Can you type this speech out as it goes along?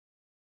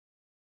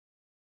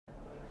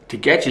To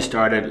get you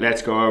started,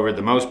 let's go over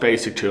the most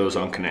basic tools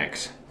on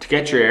ConX. To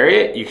get your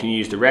area, you can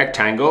use the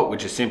rectangle,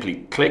 which is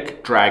simply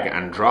click, drag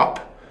and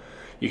drop.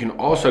 You can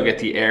also get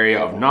the area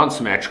of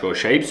non-symmetrical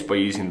shapes by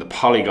using the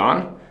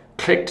polygon.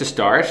 Click to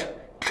start,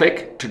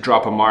 click to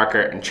drop a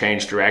marker and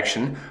change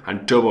direction,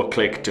 and double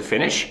click to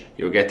finish.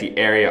 You'll get the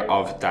area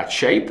of that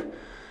shape.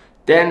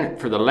 Then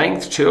for the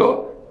length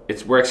tool,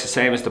 it works the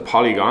same as the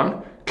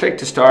polygon. Click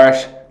to start,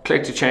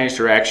 click to change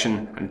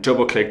direction and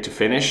double click to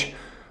finish.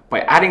 By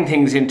adding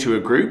things into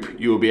a group,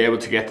 you will be able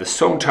to get the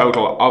sum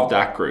total of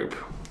that group.